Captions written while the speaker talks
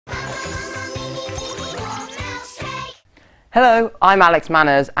Hello, I'm Alex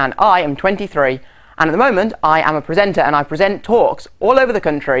Manners and I am 23, and at the moment I am a presenter and I present talks all over the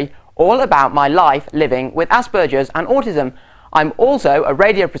country all about my life living with Asperger's and autism. I'm also a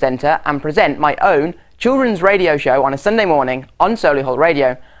radio presenter and present my own children's radio show on a Sunday morning on Solihull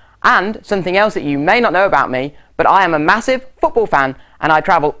Radio. And something else that you may not know about me, but I am a massive football fan and I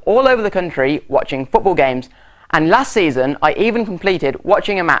travel all over the country watching football games. And last season I even completed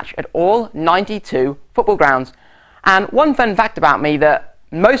watching a match at all 92 football grounds. And one fun fact about me that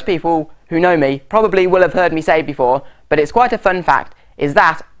most people who know me probably will have heard me say before, but it's quite a fun fact, is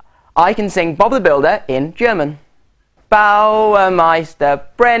that I can sing Bob the Builder in German. Bauermeister,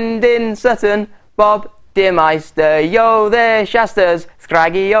 Brendan Sutton, Bob der Meister, Jo der Schasters,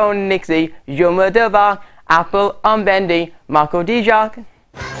 Scraggy o Nixie, Jummer de Var, Apple on Bendy, Marco Di Jacques.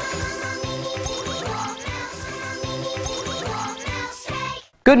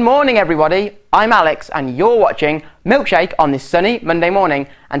 Good morning everybody, I'm Alex and you're watching Milkshake on this sunny Monday morning,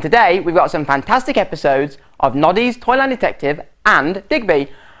 and today we've got some fantastic episodes of Noddy's Toyland Detective and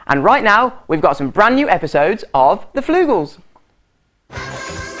Digby, and right now we've got some brand new episodes of The Flugels.